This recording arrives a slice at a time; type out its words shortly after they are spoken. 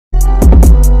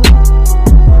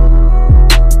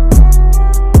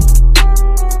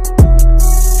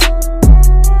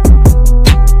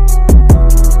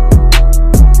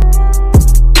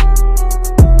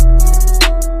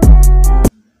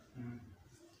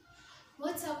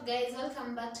What's up guys,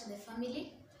 welcome back to the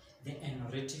family. The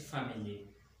Enoreti family.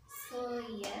 So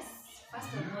yes,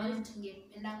 first of all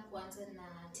tungependa kuanza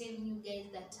na telling you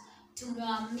guys that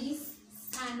tumewamiss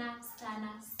sana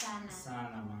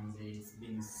Manze, it's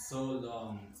been so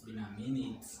long, it's been a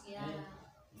minute. Yeah.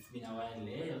 It's been a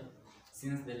while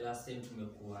since the last time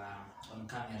tumekuwa on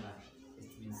camera.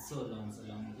 It's been so long.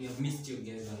 We have missed you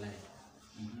guys a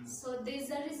lot. So there's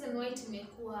a reason why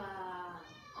tumekuwa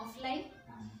offline.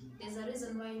 There's a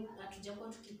reason why hatujakuwa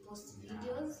tukipost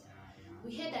videos.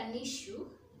 We had an issue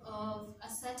of a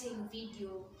certain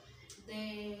video.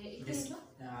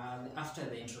 After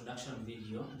the introduction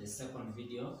video, the second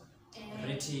video,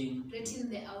 rating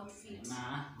the outfit.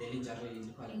 The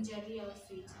lingerie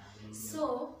outfit.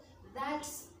 So that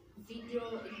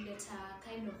video got a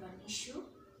kind of an issue.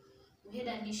 We had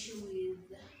an issue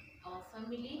with our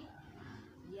family.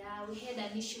 Yeah, we had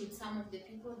an issue with some of the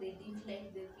people. They didn't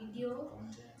like the video.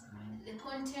 The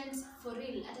content for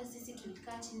real, hata sisi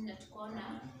tulikaa chini na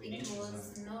tukaona it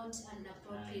was not an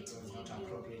appropriate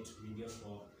video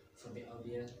for the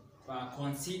audience.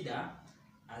 Consider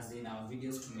as in our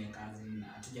videos to make as in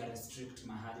to restrict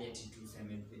mahali ati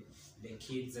tuseme the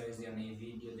kids are on a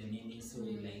video the nini, so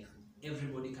like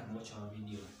everybody can watch our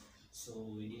video. So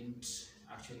we didn't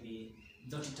actually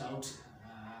dot it out.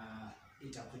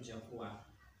 Itakuja kuwa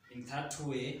in that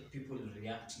way people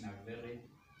react in a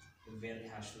very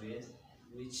harsh ways,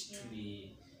 which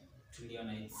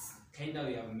tuliona it's kind of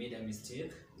we have made a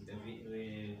mistake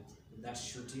with that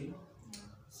shooting.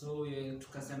 So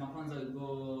tukasema kwanza we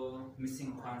go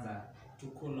missing kwanza to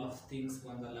cool off things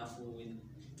kwanza, alafu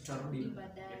tutarudi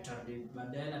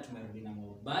baadaye na tumerudi na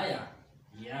mobaya.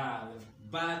 Yeah, we're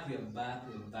back.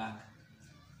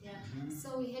 Yeah.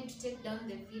 So we had to take down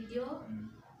the video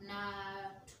na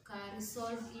tuka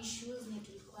resolve issues ni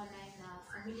tulikuwa na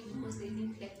family because they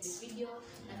didn't like the video.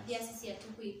 Na pia sisi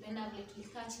hatukuipenda vile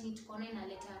tulikaa chini tukaona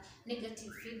inaleta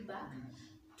negative feedback.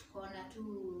 Tukaona tu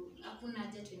hakuna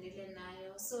haja tuendelee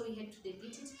nayo, so we had to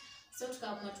delete it. So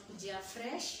tukaamua tukujia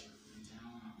fresh.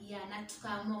 Yeah, na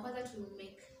tukaamua kwanza to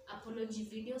make apology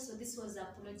video. So this was the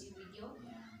apology video.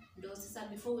 Ndo sasa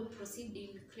before we proceed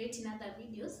in creating other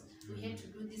videos, we had to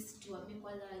do this to make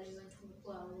kwanza reason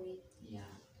tumekuwa away. Yeah.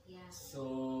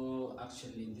 So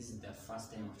actually this is the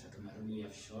first time after tumerudi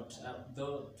have shot,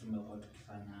 though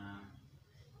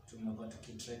tumekuwa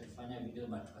tukitry kufanya video,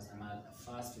 but tukasema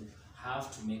first we have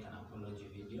to make an apology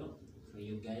video for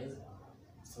you guys.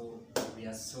 So we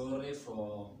are sorry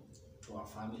to our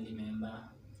family member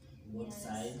both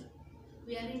sides.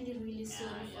 We are really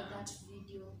sorry for that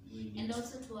video. And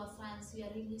also to our fans, we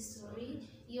are really sorry.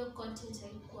 Your content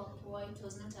haikuwa poa, it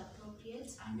was not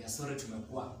appropriate. And we are sorry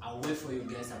tumekuwa away for you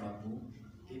guys sababu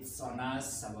it's on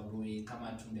us sababu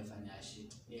kama tungefanya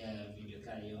shit video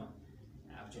kama hiyo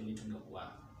actually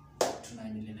tungekuwa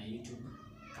tunaendelea na YouTube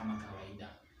kama kawaida.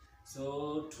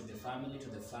 So to the family, to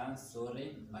the fans,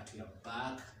 sorry, but we are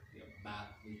back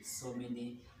with so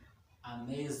many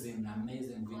amazing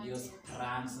videos,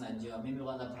 pranks. Najua mimi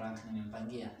kwanza prank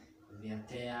nimempangia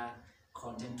vya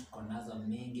content konazo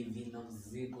mingi, vlogs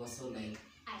ziko, so like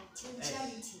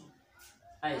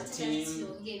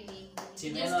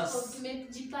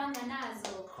tumejipanga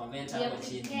nazo. Comment hapo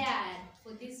chini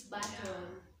for this battle.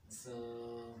 So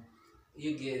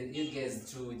you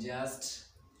guys to just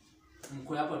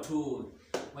mko hapo tu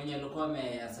wenye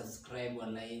walikuwa subscribe or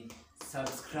like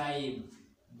subscribe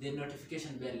the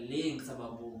notification bell link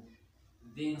sababu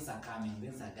things are coming,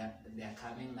 they are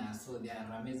coming na so they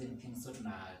are amazing things, so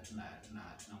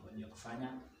tunangoja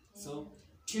kufanya. So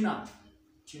tune up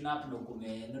ndo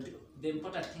the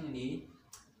important thing ni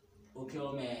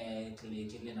ukiwa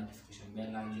click ile notification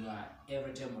bell, najua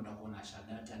every time utakuwa na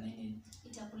shadata nini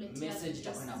itakuletea message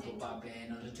itakuwa na pop up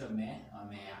Enoreti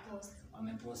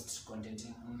wamepost content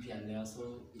mpya leo,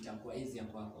 so itakuwa easy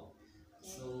kwako.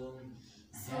 So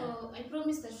I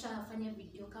promise that tutafanya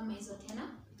video kama hizo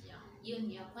tena. Hiyo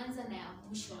ni ya kwanza na ya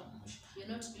mwisho.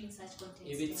 You're not doing such content.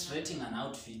 If it's rating an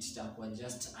outfit, itakuwa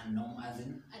just a norm as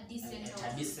in a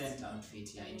decent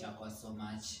outfit. Yeah, itakuwa so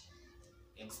much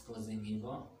exposing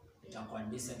hivyo. Itakuwa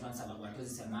decent one sababu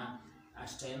hatuwezi sema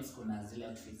at times kuna zile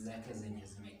outfits zake zenye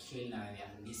zimekill na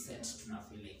ya decent,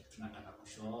 tunafeel like tunataka ku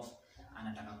show off,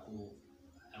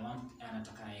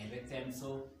 anataka erect them,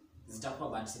 so zitakuwa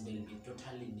but they will be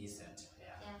totally decent.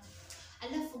 Yeah.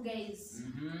 Alafu guys,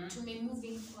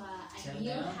 tumemove kwa a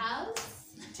new house.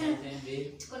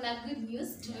 Tuko na good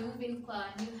news, tumemove in kwa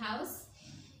a new house.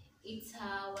 It's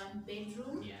a 1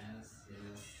 bedroom.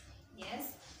 Yes.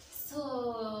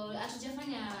 So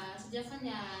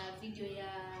hatujafanya video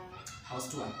ya house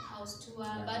tour,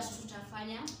 but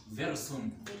tutafanya very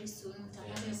soon.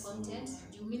 Tutafanya content.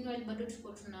 Meanwhile bado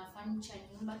tuko tuna furniture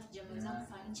nyumba tujamaliza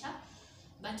kufurniture,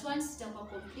 but once itakuwa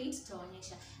complete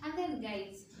tutaonyesha. And then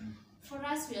guys, for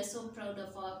us we are so proud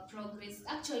of our progress.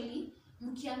 Actually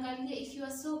mkiangalia, if you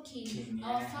are so keen,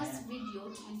 our first video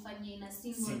tulifanyia in a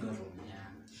single room.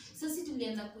 So si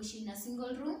tulianza kuishi in a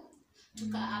single room,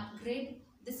 tuka upgrade.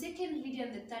 The second video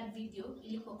and the third video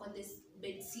ilikuwa kwa the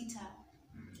bed sitter.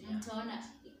 Mtaona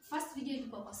first video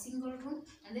ilikuwa kwa single room,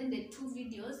 and then the two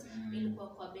videos ilikuwa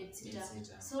kwa bed sitter.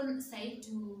 So side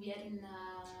we are in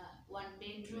one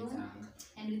bedroom,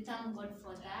 and we thank God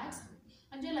for that.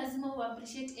 And lazima we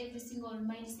appreciate every single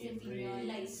milestone in your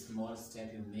life. Small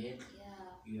step you make,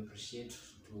 you appreciate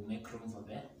to make room for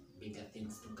the bigger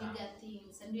things to come. Bigger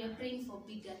things, and we are praying for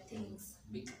bigger things.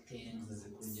 Big things,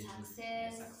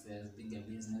 success, bigger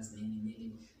business,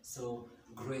 nini. So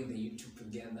growing the YouTube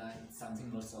together, it's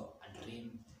something also a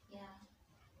dream.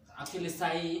 Actually,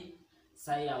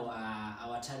 say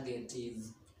our target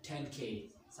is 10K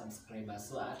subscribers.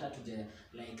 So after today,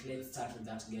 like let's start with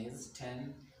that, guys.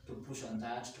 10 to push on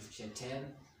that to share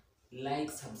 10.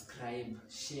 Like, subscribe,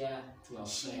 share to our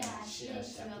friends. Share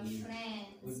to your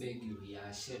friends. We beg you,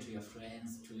 share to your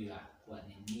friends, to your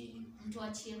wanini. To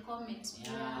achie comment.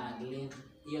 Link,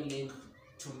 your link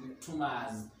to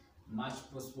as much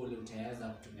possible utaweza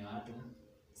kutumia watu,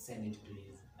 send it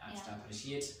please. To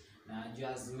appreciate.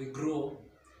 As we grow,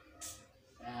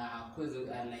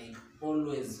 like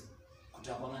always,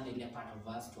 kutakuwa na ile part of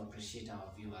us to appreciate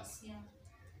our viewers.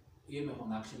 You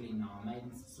may actually in our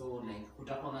minds, so like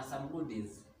kutakuwa na some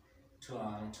goodies to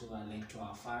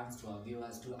our fans, to our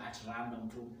viewers, to at random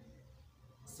too.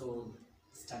 So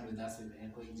stand with us with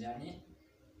Echo journey,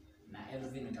 na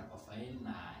everything itakuwa fine,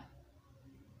 na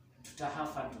tuta have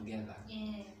fun together.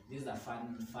 This is a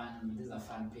fun this is a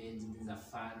fun page, this is a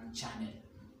fun channel.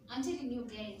 I'm telling you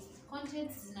guys,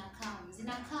 content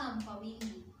zinakam kwa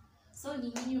wingi, so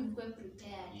ni nyinyi mkwe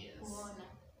prepared kuona,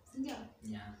 sindio?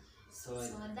 So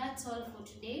that's all for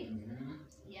today.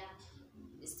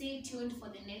 Stay tuned for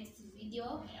the next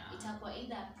video. Itakuwa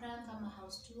either a prank ama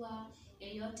house tour,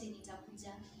 yoyote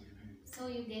nitakuja. So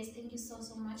you guys, thank you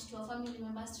so much. To our family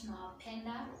members,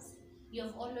 tunawapenda. You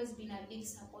have always been a big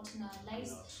support in our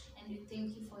lives, and we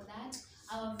thank you for that.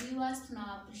 Our viewers,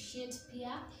 tunawappreciate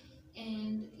pia,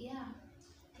 and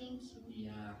thank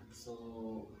you.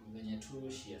 So venye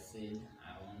tu she said,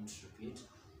 I won't repeat.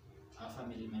 Our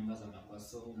family members are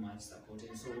so much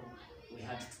supported, so we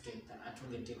had to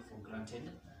take for granted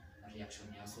a reaction.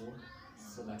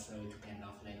 So that's why we kind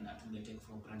of like take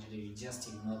for granted. We just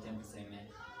ignore them to say, man,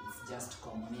 it's just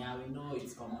common. We know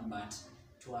it's common, but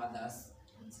to others,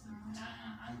 it's not.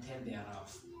 Until they are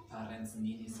parents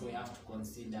needy, so we have to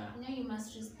consider. You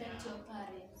must respect your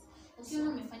parents. Ukiona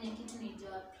umefanya kitu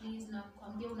unajua, please na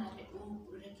kuambia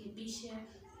unarekebishe.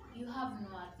 You have no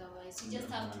otherwise. You just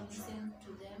have to listen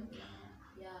to them.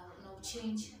 No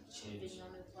change.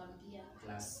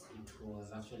 Plus, it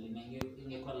was actually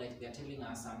like they're telling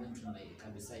us something to like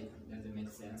kabisa, it doesn't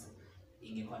make sense.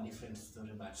 Ingekuwa different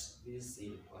story, but this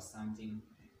was something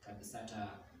kabisa,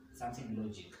 something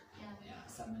logic.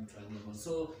 Something tribal.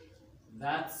 So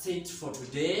that's it for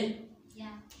today.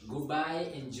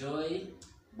 Goodbye. Enjoy.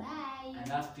 Bye.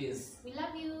 And have peace. We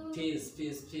love you. Peace.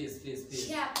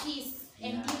 Share peace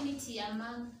and unity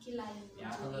among kila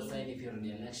on the side, if you're in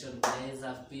the election, guys,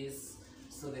 have peace.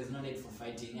 So there's no need for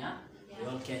fighting. We're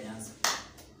all Kenyans.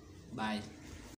 Bye.